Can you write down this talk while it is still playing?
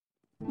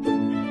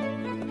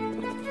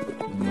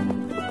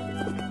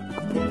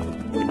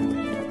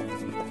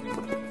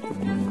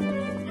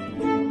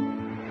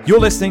You're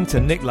listening to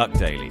Nick Luck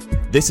Daily.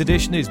 This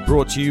edition is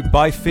brought to you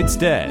by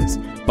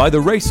FitzDares, by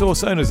the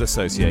Racehorse Owners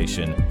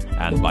Association,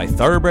 and by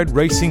Thoroughbred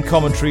Racing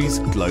Commentary's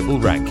Global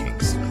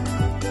Rankings.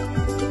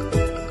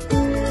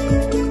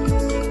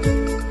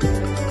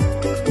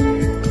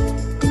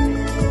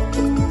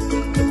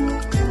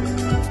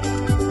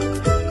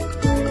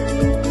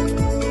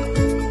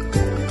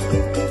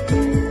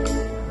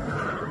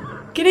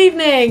 Good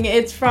evening,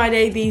 it's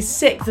Friday the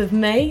 6th of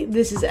May.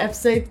 This is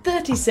episode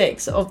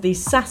 36 of the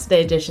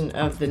Saturday edition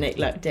of the Nick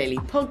Luck Daily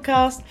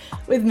podcast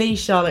with me,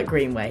 Charlotte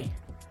Greenway.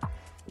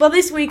 Well,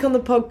 this week on the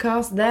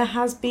podcast there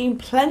has been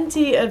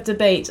plenty of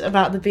debate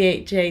about the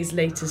BHA's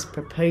latest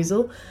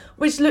proposal,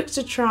 which looks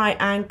to try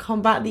and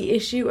combat the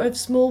issue of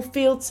small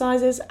field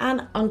sizes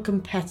and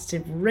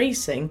uncompetitive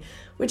racing,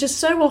 which has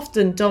so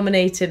often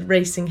dominated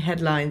racing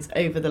headlines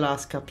over the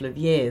last couple of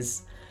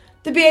years.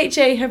 The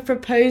BHA have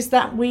proposed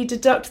that we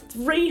deduct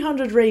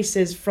 300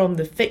 races from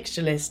the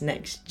fixture list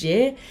next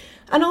year,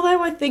 and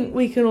although I think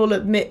we can all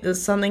admit that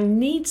something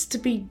needs to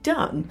be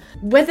done,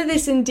 whether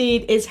this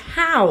indeed is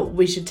how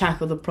we should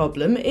tackle the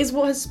problem is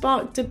what has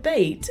sparked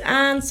debate.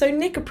 And so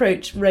Nick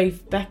approached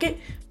Rafe Beckett,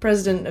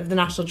 president of the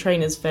National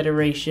Trainers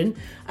Federation,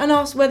 and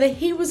asked whether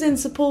he was in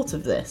support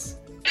of this.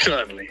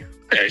 Certainly.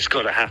 Yeah, it's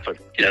got to happen.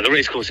 The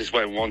racecourses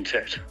won't want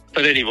it,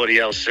 but anybody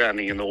else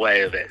standing in the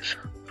way of it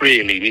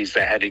really needs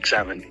their head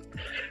examined.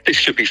 This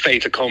should be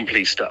fait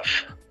accompli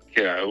stuff.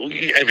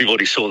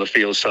 Everybody saw the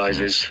field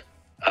sizes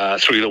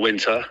through the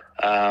winter,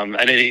 I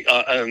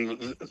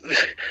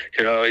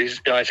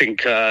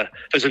think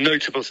there's a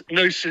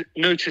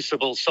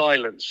noticeable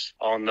silence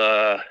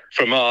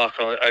from Mark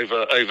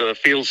over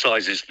field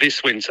sizes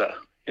this winter.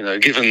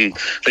 Given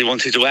they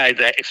wanted to add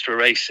their extra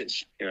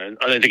races, I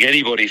don't think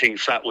anybody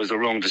thinks that was the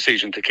wrong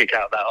decision to kick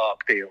out that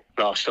ARC deal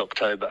last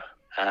October,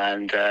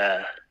 and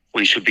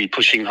we should be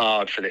pushing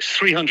hard for this.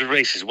 300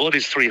 races. What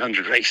is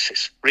 300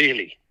 races,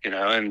 really?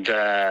 And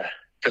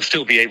they'll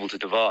still be able to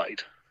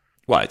divide.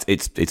 Well,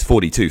 it's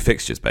 42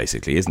 fixtures,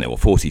 basically, isn't it? Or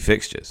 40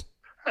 fixtures.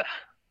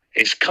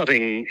 It's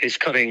cutting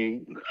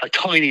a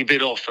tiny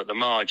bit off at the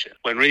margin,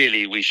 when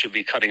really we should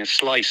be cutting a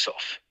slice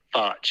off.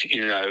 But,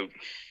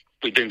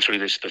 we've been through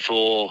this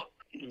before.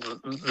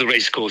 The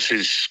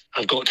racecourses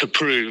have got to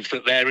prove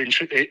that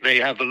they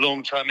have the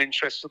long-term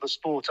interests of the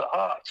sport at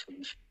heart.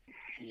 And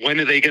when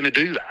are they going to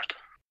do that?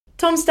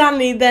 Tom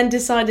Stanley then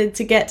decided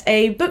to get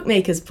a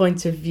bookmaker's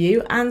point of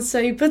view, and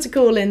so he put a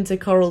call into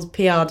Coral's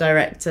PR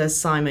director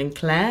Simon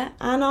Clare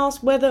and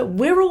asked whether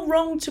we're all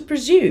wrong to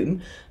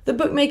presume the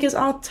bookmakers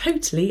are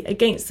totally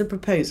against the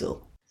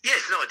proposal.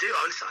 Yes, no, I do.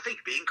 I think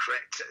it'd be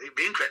incorrect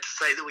to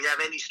say that we have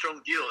any strong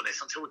view on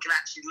this until we can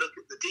actually look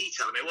at the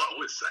detail. I mean, what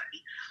I would say,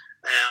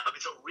 I've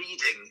been sort of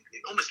reading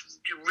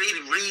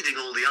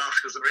all the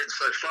articles that are written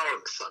so far on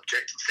the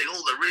subject and seeing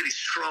all the really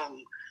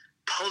strong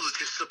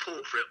positive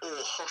support for it or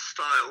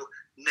hostile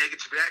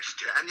negative reaction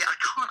to it, and yet I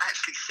can't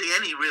actually see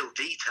any real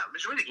detail.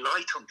 It's really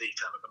light on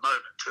detail at the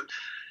moment, and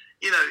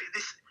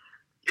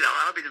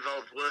I've been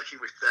involved working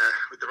with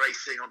the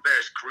racing on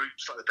various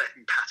groups like the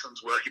Betting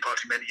Patterns Working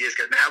Party many years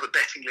ago, now the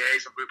Betting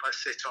Liaison group I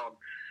sit on,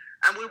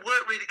 and we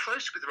work really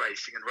closely with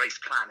racing and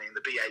race planning,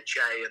 the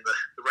BHA and the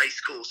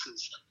race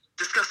courses,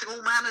 discussing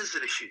all manners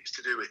of issues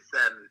to do with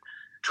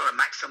trying to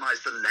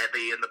maximise the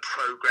levy and the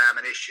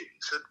programme and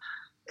issues. And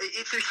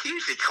it's a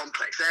hugely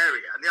complex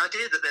area, and the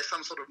idea that there's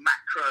some sort of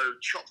macro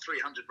chop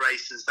 300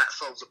 races that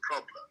solves a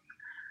problem,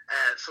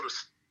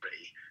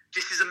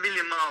 just is a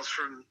million miles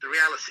from the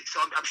reality.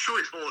 So I'm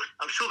sure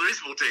there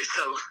is more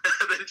detail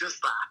than just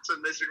that.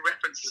 And there's been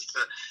references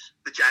to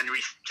the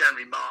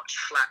January-March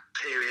flat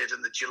period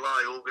and the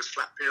July-August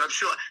flat period. I'm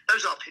sure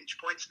those are pinch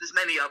points. There's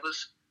many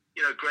others.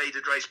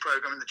 Graded race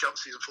program in the jump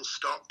season full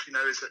stop.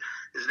 Is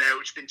an area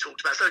which has been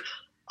talked about. So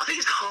I think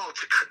it's hard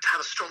to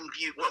have a strong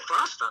view. Well,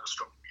 for us to have a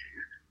strong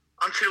view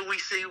until we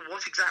see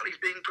what exactly is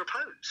being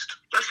proposed.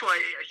 That's why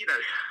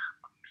 300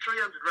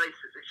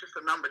 races, it's just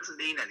a number, it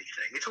doesn't mean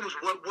anything. It's almost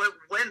where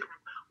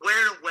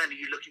and when are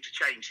you looking to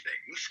change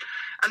things?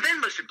 And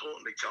then most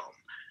importantly, Tom,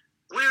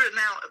 we're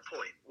now at a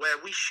point where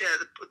we share,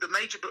 the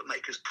major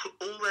bookmakers put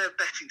all their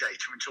betting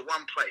data into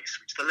one place,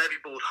 which the levy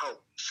board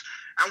holds.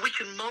 And we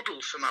can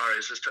model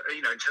scenarios as to,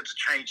 in terms of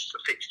changes to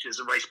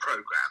fixtures and race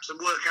programmes and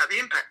work out the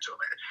impact of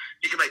it.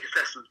 You can make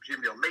assessments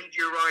presumably on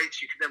media rights.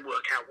 You can then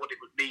work out what it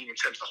would mean in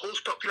terms of the horse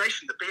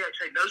population. The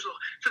BHA knows all.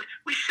 So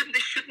this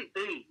shouldn't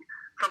be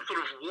some sort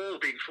of war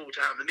being fought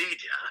out in the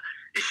media.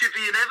 It should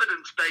be an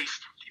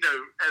evidence-based,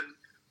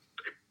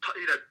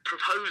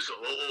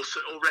 proposal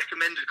or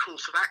recommended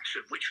course of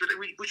action, which would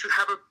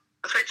have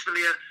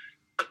effectively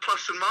a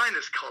plus and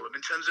minus column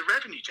in terms of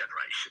revenue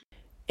generation.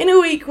 In a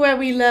week where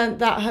we learnt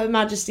that Her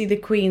Majesty the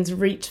Queen's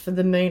Reach for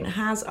the Moon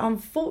has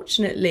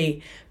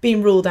unfortunately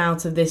been ruled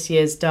out of this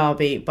year's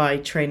Derby by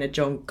trainer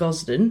John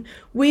Gosden,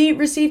 we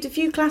received a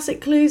few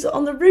classic clues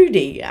on the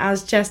Rudy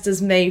as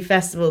Chester's May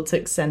Festival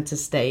took centre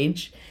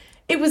stage.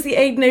 It was the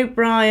Aidan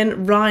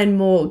O'Brien, Ryan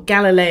Moore,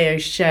 Galileo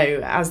show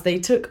as they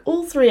took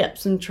all 3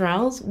 Epsom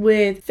trials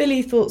with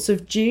Filly Thoughts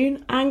of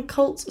June and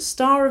Colt's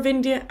Star of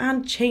India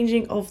and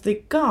Changing of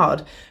the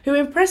Guard, who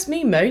impressed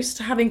me most,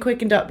 having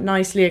quickened up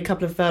nicely a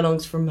couple of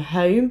furlongs from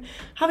home,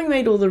 having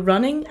made all the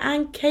running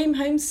and came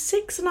home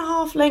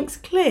 6.5 lengths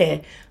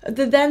clear of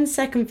the then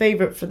second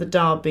favourite for the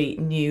Derby,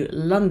 New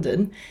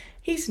London.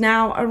 He's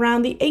now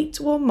around the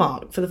 8-1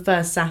 mark for the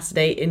first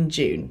Saturday in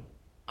June.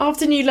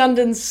 After New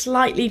London's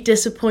slightly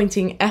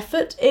disappointing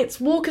effort,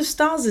 it's Walk of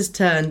Stars'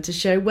 turn to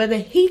show whether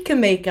he can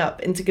make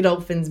up into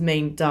Godolphin's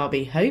main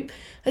Derby hope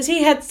as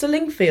he heads to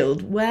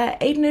Lingfield, where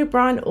Aidan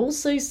O'Brien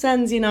also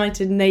sends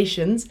United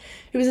Nations,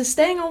 who was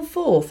staying on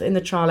 4th in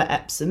the trial at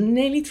Epsom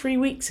nearly 3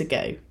 weeks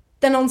ago.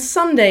 Then on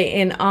Sunday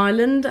in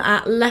Ireland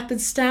at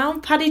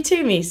Leopardstown, Paddy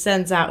Twomey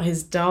sends out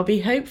his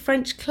Derby hope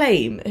French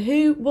Claim,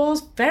 who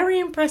was very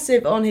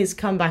impressive on his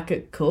comeback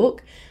at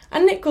Cork,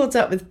 and Nick caught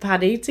up with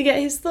Paddy to get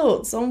his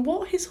thoughts on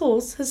what his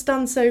horse has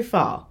done so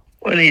far.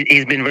 Well,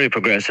 he's been very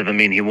progressive. I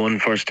mean, he won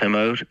first time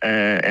out,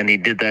 and he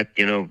did that,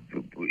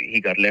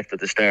 he got left at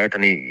the start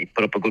and he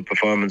put up a good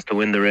performance to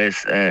win the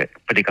race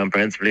pretty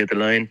comprehensively at the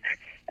line.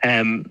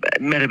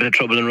 Met a bit of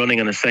trouble in running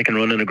on a second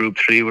run in a Group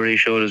 3 where he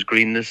showed his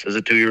greenness as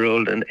a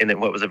 2-year-old in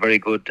what was a very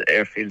good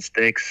Airfield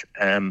Stakes.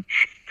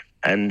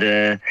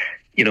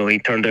 He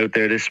turned out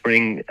there this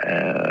spring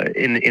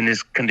in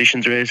his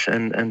conditions race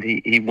and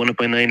he won it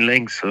by 9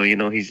 lengths. So,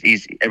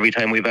 he's every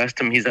time we've asked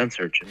him, he's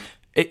answered.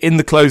 In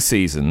the close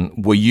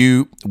season, were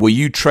you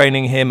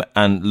training him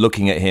and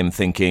looking at him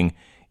thinking,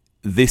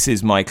 this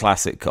is my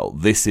classic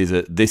colt, this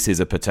is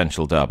a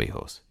potential Derby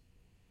horse?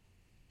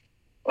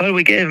 Well,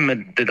 we gave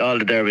him all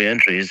the Derby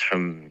entries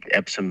from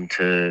Epsom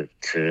to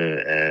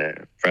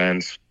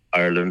France,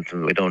 Ireland.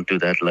 We don't do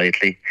that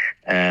lightly.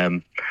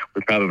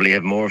 We probably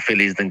have more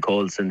fillies than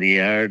colts in the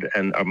yard,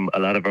 and a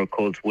lot of our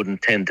colts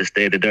wouldn't tend to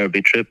stay the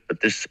Derby trip.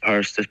 But this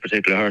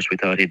particular horse, we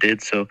thought he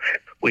did. So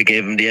we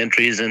gave him the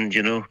entries, and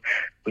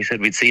we said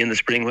we'd see in the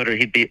spring whether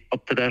he'd be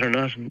up to that or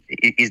not. And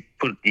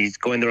he's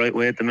going the right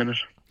way at the minute.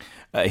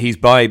 He's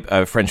by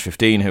French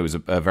 15, who was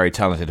a very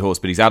talented horse,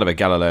 but he's out of a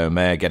Galileo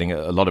mare, getting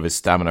a lot of his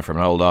stamina from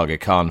an old Aga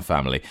Khan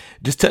family.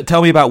 Just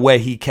tell me about where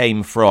he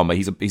came from.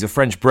 He's a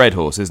French-bred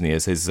horse, isn't he,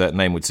 as his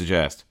name would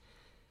suggest?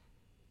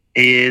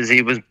 He is.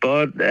 He was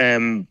bought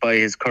by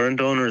his current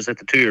owners at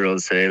the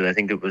 2-year-old sale. I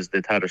think it was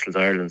the Tattersall's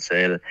Ireland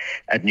sale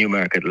at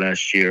Newmarket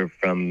last year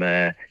from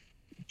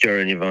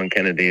Gerard and Yvonne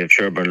Kennedy of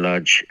Sherburn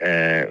Lodge,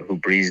 who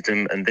breezed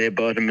him, and they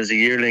bought him as a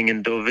yearling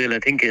in Deauville, I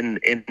think in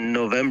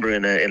November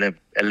in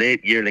a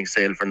late yearling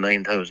sale for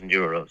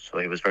 €9,000. So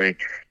he was very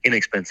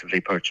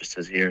inexpensively purchased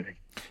as a yearling.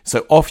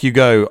 So off you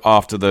go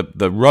after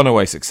the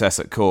runaway success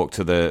at Cork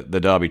to the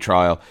Derby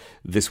trial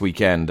this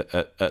weekend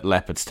at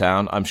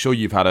Leopardstown. I'm sure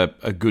you've had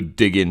a good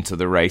dig into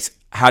the race.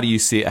 How do you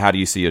see it? How do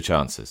you see your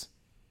chances?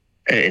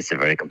 It's a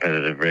very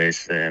competitive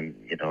race,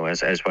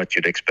 as what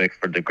you'd expect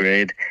for the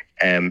grade.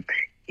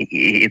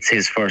 It's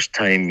his first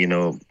time,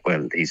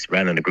 well, he's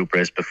ran in a group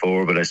race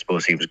before, but I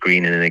suppose he was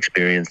green and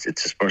inexperienced.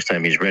 It's his first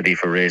time he's ready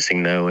for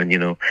racing now, and,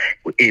 it'll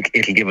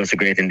give us a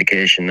great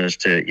indication as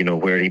to,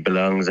 where he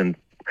belongs and,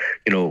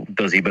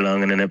 does he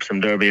belong in an Epsom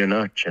Derby or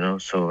not,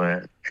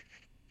 So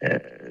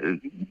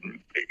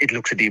it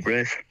looks a deep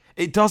race.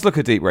 It does look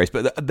a deep race,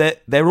 but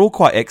they're all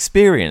quite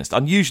experienced,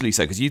 unusually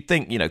so, because you'd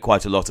think,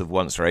 quite a lot of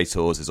once race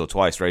horses or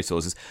twice race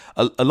horses.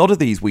 A lot of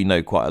these we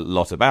know quite a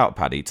lot about,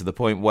 Paddy, to the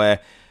point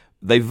where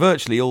they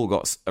virtually all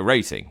got a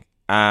rating,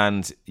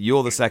 and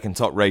you're the second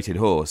top rated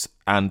horse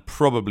and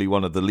probably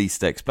one of the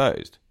least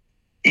exposed.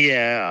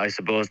 Yeah, I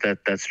suppose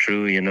that's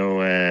true.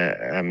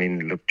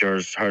 Look,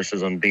 Ger's horse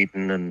is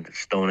unbeaten, and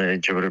Stone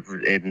Age or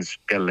whatever, Aidan's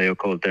Galileo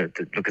colt there.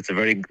 Look,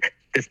 the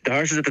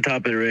horses at the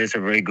top of the race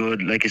are very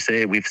good. Like you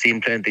say, we've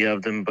seen plenty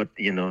of them, but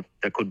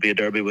there could be a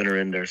Derby winner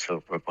in there.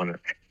 So we're going to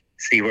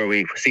see where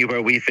we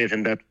fit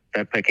in that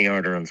pecking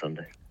order on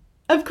Sunday.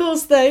 Of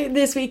course, though,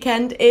 this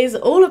weekend is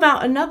all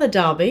about another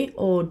Derby,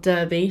 or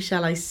Derby,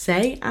 shall I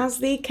say, as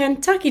the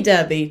Kentucky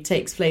Derby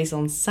takes place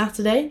on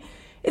Saturday.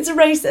 It's a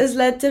race that has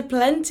led to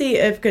plenty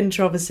of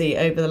controversy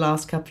over the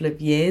last couple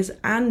of years,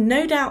 and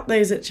no doubt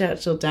those at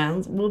Churchill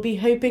Downs will be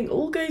hoping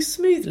all goes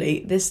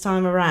smoothly this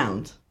time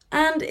around.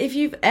 And if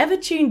you've ever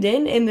tuned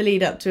in the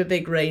lead up to a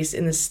big race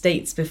in the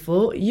States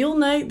before, you'll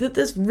know that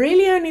there's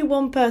really only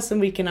one person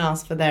we can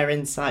ask for their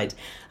insight,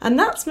 and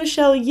that's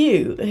Michelle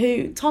Yu,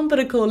 who Tom put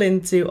a call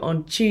into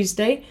on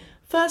Tuesday,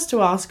 first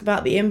to ask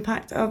about the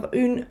impact of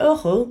Un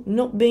Euro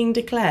not being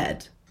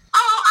declared.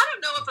 I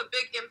don't know if a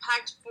big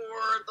impact for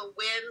the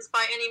wins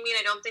by any means.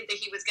 I don't think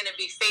that he was going to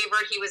be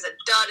favored. He was a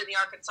dud in the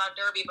Arkansas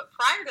Derby, but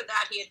prior to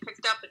that, he had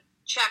picked up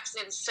checks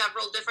in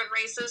several different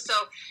races, so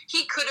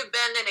he could have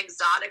been an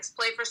exotics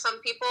play for some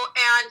people.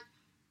 And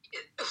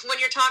when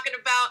you're talking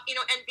about,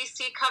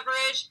 NBC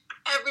coverage,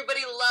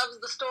 everybody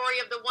loves the story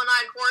of the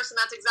one-eyed horse, and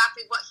that's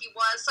exactly what he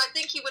was. So I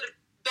think he would have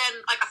been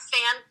like a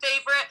fan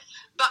favorite,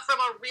 but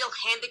from a real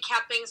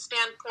handicapping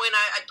standpoint,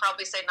 I'd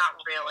probably say not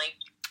really.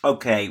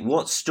 Okay,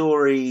 what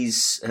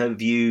stories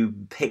have you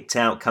picked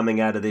out coming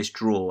out of this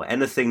draw?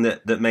 Anything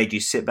that made you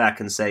sit back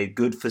and say,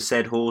 good for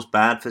said horse,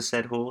 bad for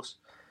said horse?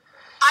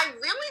 I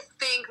really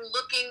think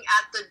looking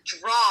at the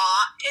draw,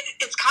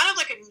 it's kind of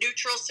like a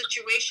neutral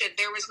situation.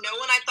 There was no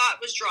one I thought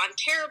was drawn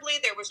terribly.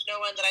 There was no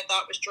one that I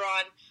thought was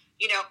drawn,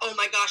 oh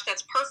my gosh,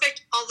 that's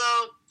perfect.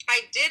 Although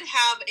I did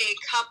have a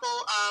couple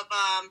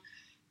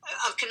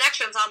of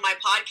connections on my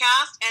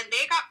podcast, and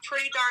they got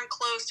pretty darn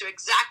close to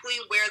exactly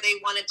where they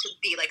wanted to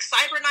be. Like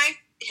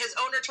Cyberknife, his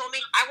owner told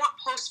me, I want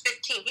post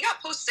 15. He got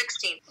post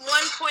 16.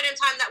 One point in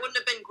time, that wouldn't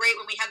have been great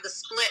when we had the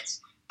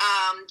split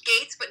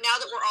gates, but now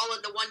that we're all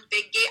in the one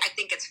big gate, I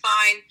think it's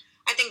fine.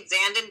 I think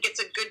Zandon gets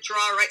a good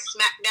draw right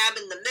smack dab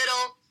in the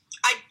middle.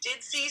 I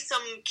did see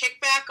some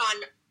kickback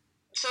on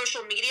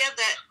social media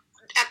that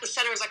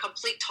Epicenter is a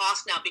complete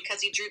toss now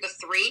because he drew the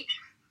 3.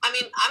 I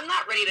mean, I'm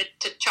not ready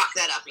to chalk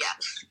that up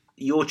yet.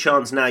 Your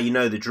chance now, you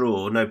know the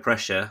draw, no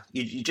pressure.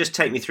 You just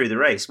take me through the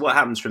race. What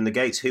happens from the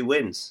gates? Who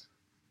wins?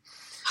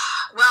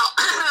 Well,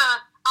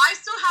 I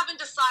still haven't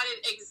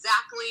decided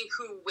exactly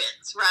who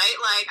wins, right?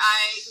 Like,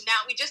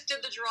 we just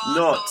did the draw.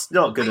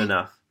 Not good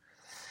enough.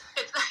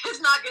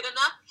 It's not good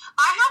enough.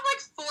 I have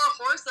like 4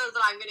 horses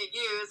that I'm going to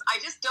use. I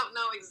just don't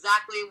know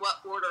exactly what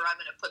order I'm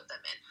going to put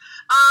them in.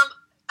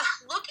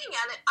 Looking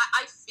at it,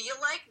 I feel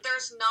like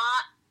there's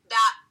not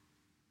that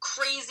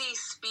crazy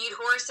speed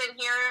horse in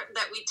here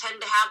that we tend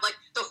to have, like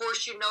the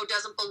horse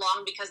doesn't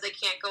belong because they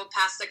can't go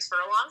past 6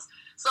 furlongs.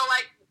 So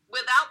like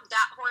without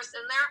that horse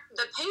in there,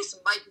 the pace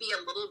might be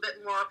a little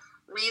bit more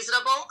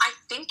reasonable. I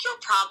think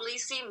you'll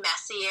probably see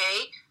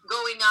Messier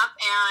going up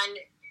and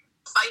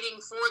fighting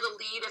for the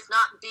lead, if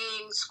not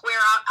being square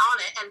out on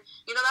it. And,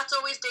 that's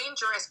always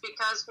dangerous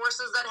because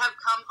horses that have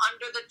come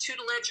under the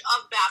tutelage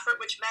of Baffert,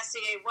 which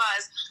Messier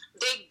was,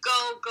 they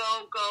go,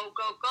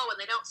 and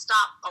they don't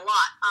stop a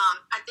lot.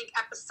 I think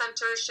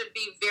Epicenter should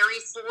be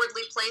very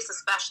forwardly placed,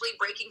 especially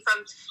breaking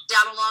from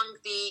down along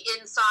the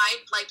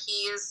inside like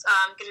he is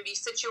going to be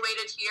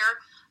situated here.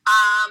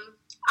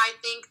 I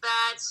think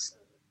that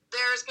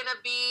there's going to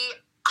be...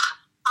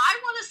 I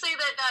want to say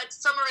that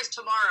Summer is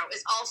Tomorrow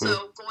is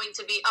also going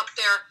to be up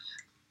there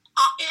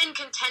in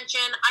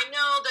contention. I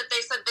know that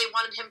they said they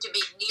wanted him to be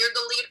near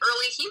the lead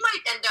early. He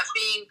might end up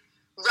being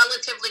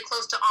relatively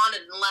close to on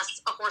it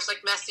unless a horse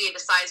like Messier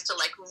decides to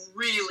like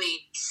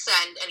really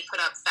send and put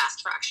up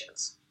fast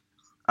fractions.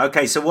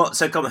 Okay, so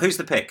come on,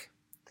 who's the pick?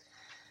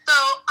 So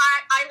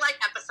I like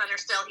Epicenter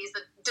still. He's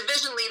the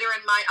division leader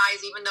in my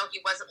eyes, even though he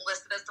wasn't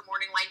listed as the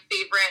morning line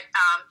favorite.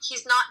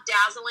 He's not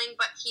dazzling,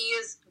 but he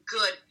is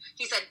good.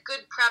 He's had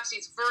good preps.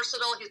 He's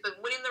versatile. He's been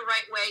winning the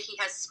right way. He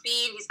has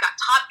speed. He's got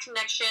top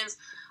connections.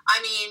 I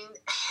mean,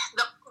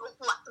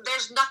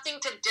 there's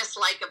nothing to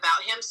dislike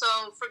about him. So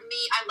for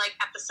me, I like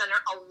Epicenter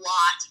a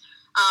lot.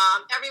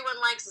 Everyone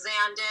likes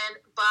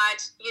Zandon, but,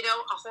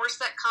 a horse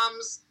that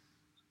comes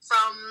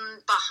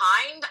from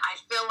behind, I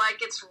feel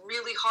like it's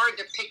really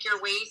hard to pick your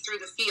way through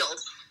the field.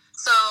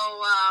 So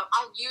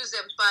I'll use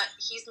him, but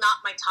he's not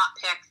my top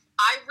pick.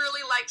 I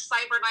really like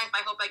Cyberknife.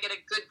 I hope I get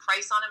a good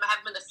price on him. I have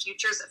him in the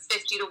futures at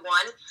 50 to 1.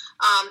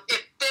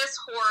 If this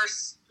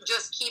horse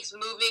just keeps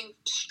moving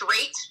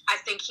straight, I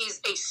think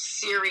he's a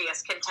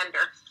serious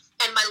contender.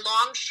 And my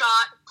long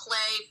shot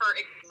play for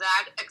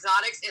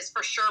exotics is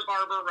for sure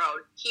Barber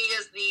Road. He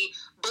is the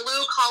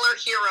blue-collar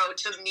hero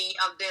to me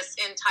of this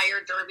entire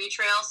Derby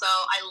trail, so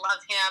I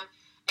love him.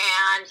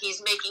 And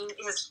he's making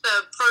the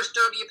first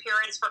Derby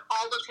appearance for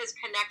all of his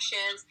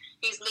connections.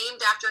 He's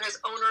named after his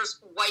owner's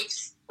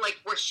wife's,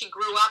 like where she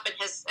grew up, and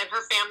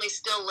her family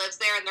still lives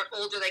there, and they're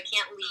older, they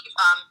can't leave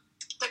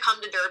to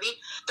come to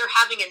Derby. They're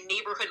having a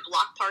neighborhood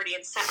block party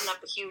and setting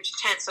up a huge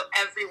tent so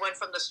everyone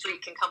from the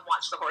street can come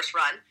watch the horse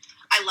run.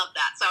 I love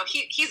that. So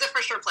he's a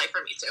for sure play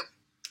for me too.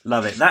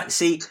 Love it.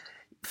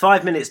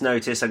 5 minutes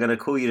notice, I'm going to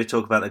call you to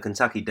talk about the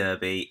Kentucky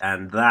Derby,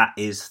 and that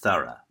is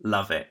thorough.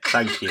 Love it.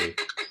 Thank you.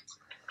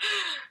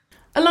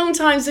 A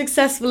long-time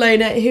successful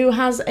owner who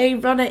has a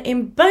runner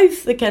in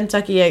both the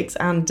Kentucky Oaks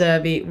and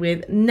Derby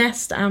with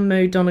Nest and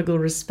Mo Donegal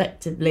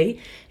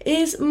respectively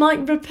is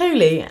Mike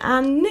Rapoli,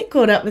 and Nick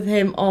caught up with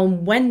him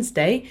on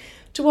Wednesday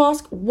to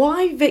ask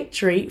why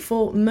victory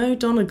for Mo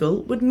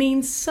Donegal would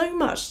mean so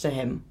much to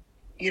him.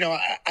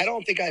 I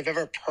don't think I've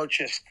ever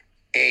purchased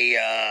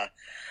a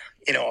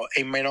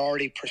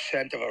minority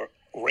percent of a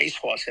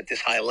racehorse at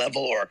this high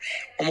level or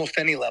almost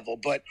any level.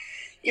 But,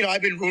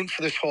 I've been rooting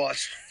for this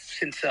horse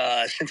since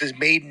his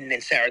maiden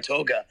in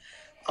Saratoga.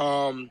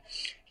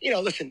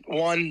 Listen,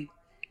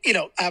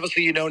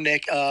 obviously,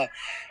 Nick,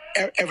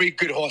 every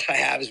good horse I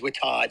have is with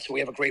Todd. So we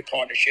have a great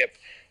partnership.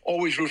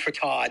 Always root for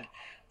Todd.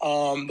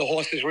 The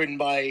horse is ridden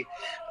by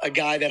a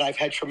guy that I've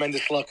had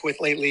tremendous luck with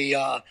lately,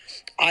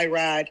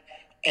 Irad.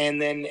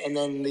 And then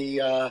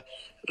the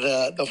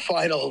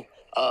final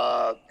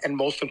and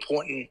most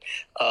important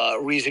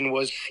reason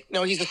was,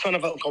 he's the son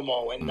of Uncle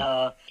Mo, and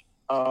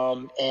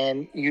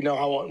And you know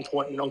how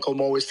important Uncle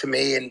Mo is to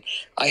me. And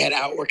I had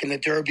outwork in the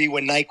Derby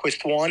when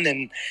Nyquist won.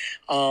 And,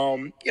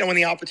 when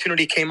the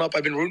opportunity came up,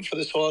 I've been rooting for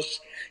this horse,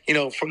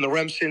 from the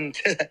Remsen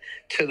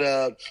to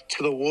the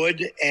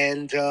Wood.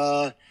 And,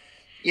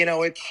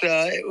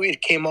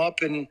 it came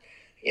up, and,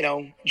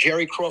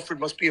 Jerry Crawford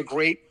must be a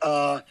great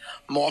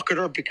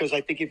marketer, because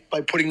I think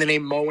by putting the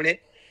name Mo in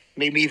it,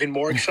 made me even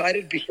more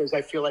excited, because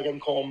I feel like I can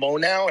call him Mo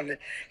now and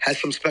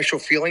has some special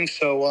feelings.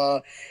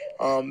 So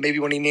maybe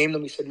when he named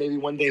him, he said maybe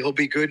one day he'll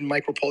be good and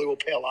Mike Rapoli will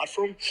pay a lot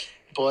for him.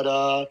 But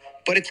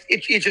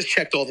it just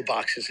checked all the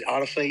boxes,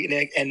 honestly,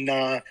 Nick. And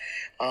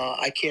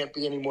I can't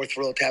be any more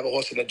thrilled to have a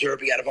horse in the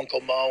Derby out of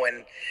Uncle Mo.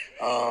 And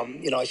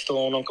I still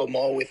own Uncle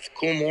Mo with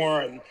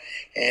Coolmore,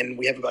 and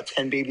we have about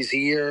 10 babies a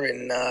year,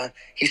 and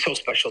he's so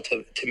special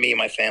to me and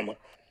my family.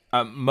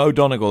 Mo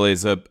Donegal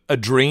is a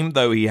dream,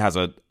 though he has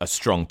a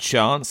strong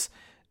chance.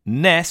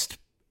 Nest,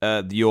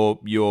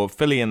 your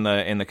filly in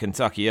the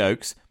Kentucky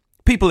Oaks,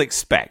 people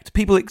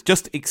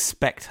just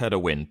expect her to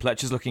win.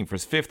 Pletcher's looking for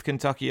his 5th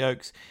Kentucky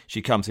Oaks.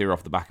 She comes here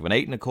off the back of an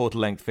 8 1/4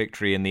 length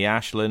victory in the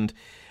Ashland.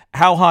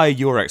 How high are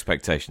your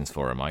expectations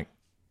for her, Mike?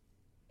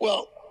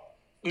 Well,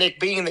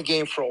 Nick, being in the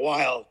game for a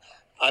while,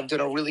 I've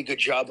done a really good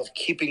job of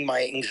keeping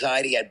my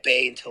anxiety at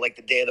bay until like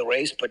the day of the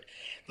race. But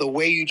the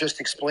way you just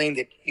explained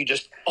it, you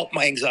just upped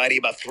my anxiety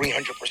about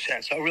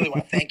 300%. So I really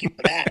want to thank you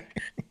for that.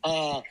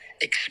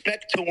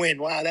 Expect to win.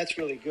 Wow, that's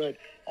really good.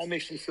 That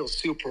makes me feel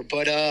super.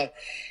 But,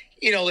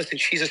 listen,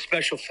 she's a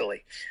special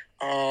filly.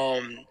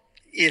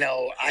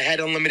 I had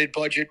unlimited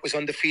budget, was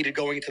undefeated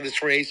going into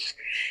this race.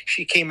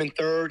 She came in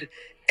 3rd,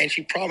 and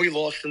she probably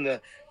lost in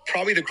the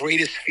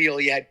greatest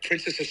field. You had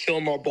Princess of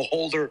Silmar,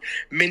 Beholder,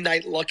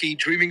 Midnight Lucky,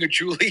 Dreaming of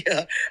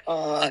Julia,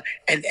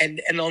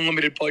 and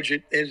unlimited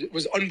budget. It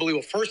was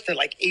unbelievable. First to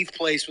 8th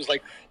place was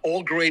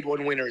all grade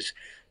 1 winners.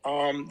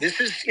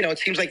 This is, it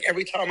seems like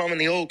every time I'm in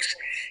the Oaks,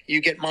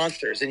 you get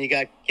monsters, and you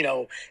got,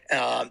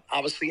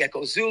 obviously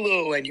Echo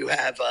Zulu, and you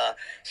have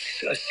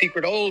a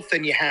Secret Oath,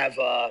 and you have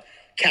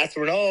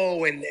Catherine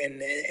O, and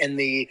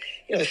the,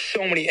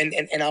 so many,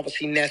 and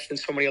obviously Nest and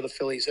so many other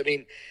fillies. I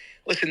mean,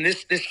 listen,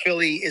 this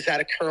filly is out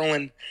of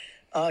Curlin.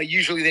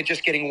 Usually they're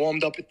just getting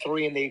warmed up at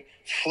 3 and they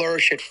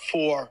flourish at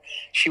 4.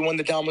 She won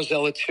the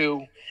Damoiselle at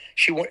 2.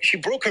 She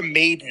broke her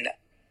maiden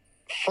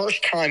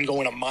first time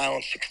going a mile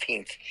and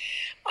 16th.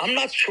 I'm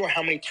not sure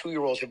how many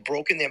 2-year-olds have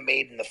broken their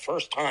maiden the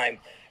first time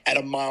at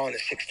a mile and a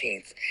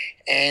 16th.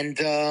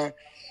 And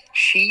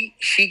she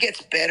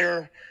gets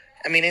better.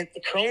 I mean,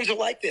 the Curlins are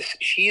like this.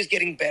 She is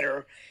getting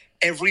better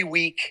every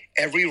week,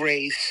 every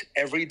race,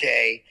 every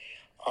day.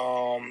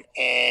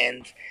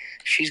 And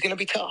she's going to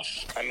be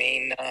tough. I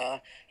mean,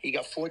 you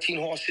got 14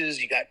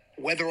 horses. You got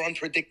weather,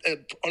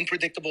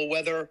 unpredictable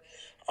weather,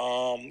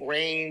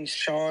 rain,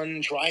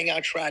 sun, drying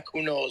out track.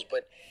 Who knows?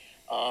 But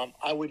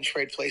I wouldn't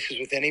trade places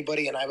with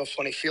anybody. And I have a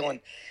funny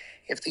feeling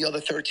if the other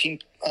 13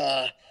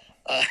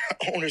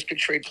 owners could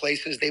trade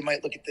places, they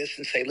might look at this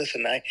and say,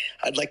 listen,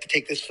 I'd like to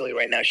take this filly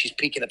right now. She's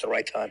peaking at the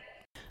right time.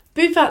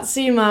 Bufat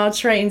Sumar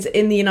trains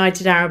in the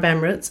United Arab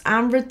Emirates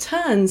and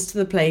returns to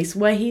the place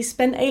where he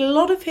spent a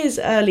lot of his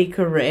early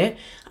career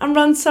and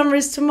runs Summer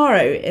Is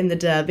Tomorrow in the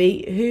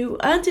Derby, who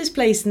earned his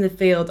place in the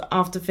field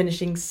after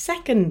finishing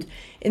 2nd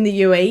in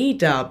the UAE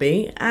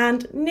Derby.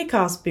 And Nick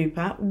asked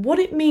Bufat what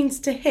it means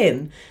to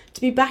him to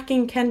be back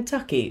in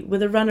Kentucky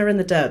with a runner in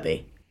the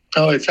Derby.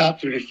 Oh, it's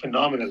absolutely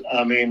phenomenal.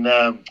 I mean,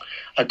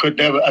 I could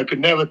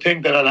never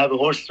think that I'll have a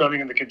horse running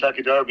in the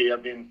Kentucky Derby. I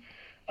mean,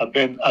 I've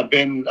been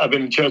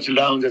in Churchill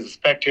Downs as a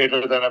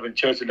spectator. Then I've been in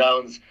Churchill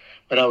Downs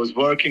when I was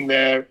working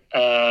there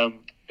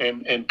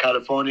in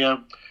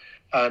California,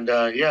 and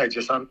it's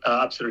just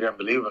absolutely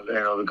unbelievable.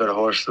 We've got a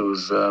horse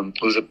who's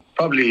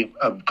probably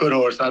a good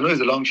horse. I know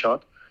he's a long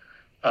shot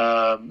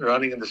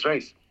running in this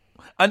race.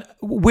 And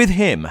with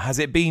him, has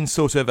it been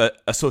sort of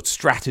a sort of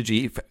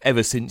strategy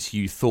ever since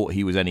you thought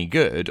he was any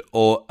good,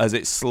 or has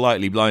it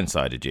slightly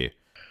blindsided you?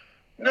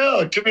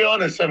 No, to be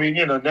honest, I mean,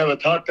 never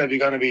thought that we're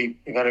going to be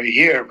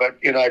here. But,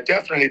 I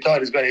definitely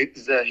thought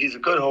he's a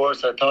good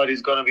horse. I thought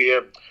he's going to be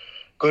a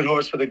good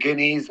horse for the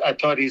Guineas. I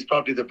thought he's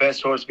probably the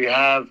best horse we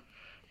have,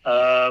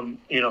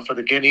 for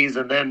the Guineas,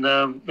 and then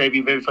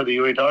maybe for the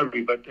UAE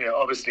Derby. But,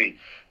 obviously,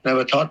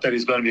 never thought that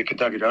he's going to be a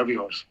Kentucky Derby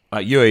horse.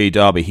 At UAE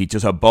Derby, he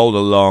just bowled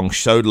along,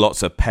 showed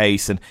lots of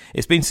pace, and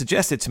it's been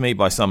suggested to me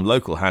by some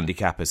local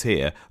handicappers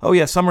here,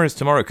 Summer Is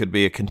Tomorrow could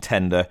be a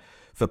contender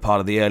for part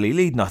of the early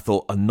lead, and I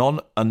thought a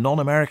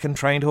non-American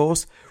trained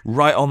horse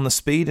right on the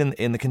speed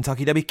in the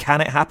Kentucky Derby.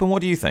 Can it happen?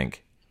 What do you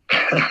think?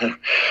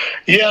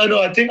 Yeah,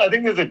 no, I think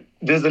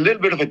there's a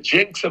little bit of a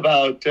jinx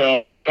about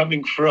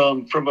coming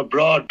from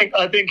abroad.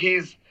 I think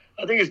he's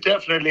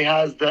definitely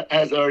has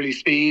early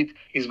speed.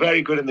 He's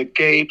very good in the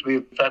gate.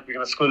 In fact, we're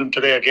going to school him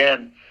today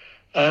again,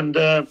 and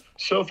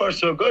so far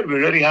so good. We're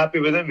really happy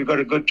with him. We've got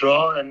a good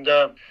draw, and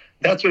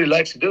that's what he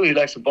likes to do. He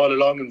likes to ball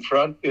along in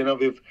front.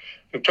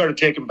 We've tried to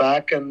take him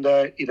back, and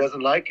he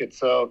doesn't like it.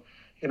 So,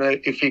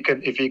 if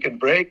he can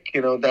break,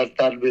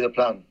 that'll be the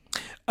plan.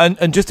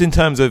 And just in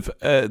terms of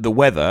the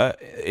weather,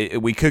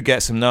 we could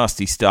get some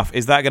nasty stuff.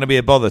 Is that going to be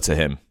a bother to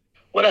him?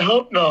 Well, I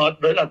hope not,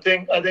 but I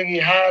think he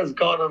has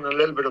gone on a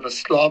little bit of a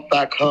slop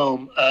back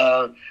home,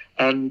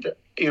 and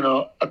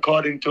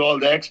according to all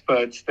the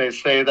experts, they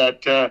say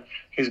that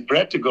he's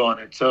bred to go on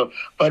it. So,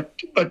 but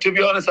to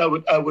be honest, I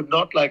would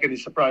not like any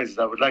surprises.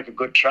 I would like a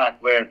good track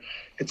where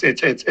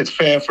it's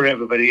fair for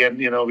everybody, and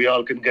we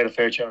all can get a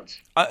fair chance.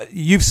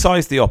 You've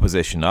sized the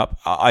opposition up.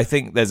 I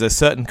think there's a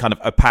certain kind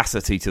of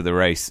opacity to the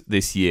race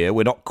this year.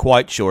 We're not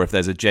quite sure if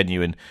there's a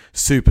genuine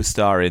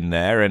superstar in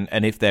there,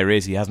 and if there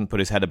is, he hasn't put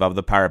his head above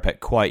the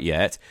parapet quite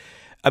yet.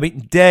 I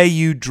mean, dare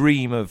you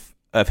dream of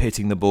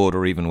hitting the board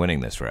or even winning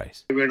this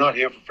race? We're not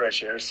here for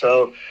fresh air,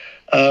 so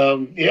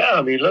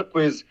look,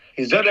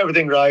 he's done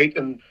everything right,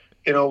 and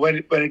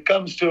when it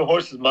comes to a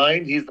horse's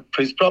mind, he's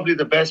probably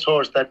the best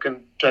horse that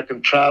can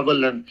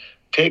travel and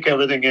take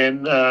everything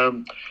in.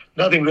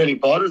 Nothing really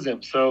bothers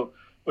him, so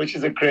which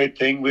is a great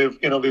thing. We've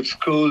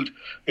schooled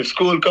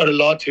quite a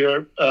lot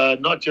here,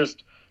 not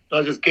just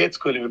gate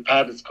schooling. We've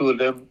padded schooled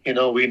him.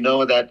 We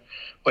know that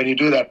when you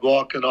do that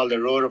walk and all the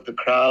roar of the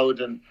crowd,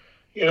 and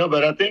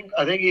but I think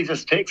he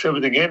just takes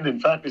everything in. In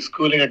fact, we're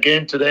schooling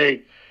again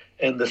today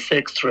in the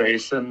 6th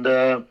race, and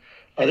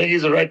I think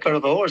he's the right kind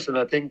of a horse, and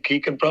I think he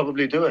can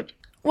probably do it.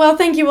 Well,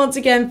 thank you once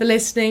again for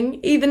listening.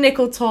 Either Nick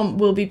or Tom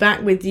will be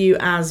back with you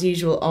as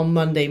usual on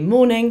Monday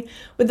morning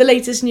with the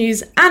latest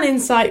news and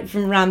insight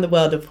from around the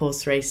world of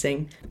horse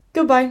racing.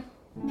 Goodbye.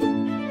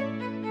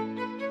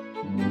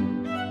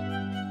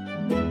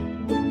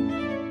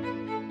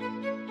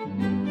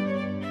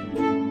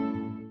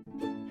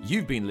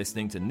 You've been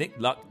listening to Nick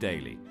Luck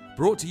Daily,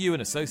 brought to you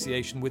in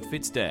association with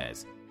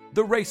FitzDares,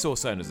 the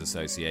Racehorse Owners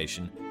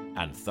Association,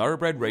 and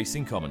Thoroughbred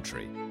Racing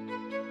Commentary.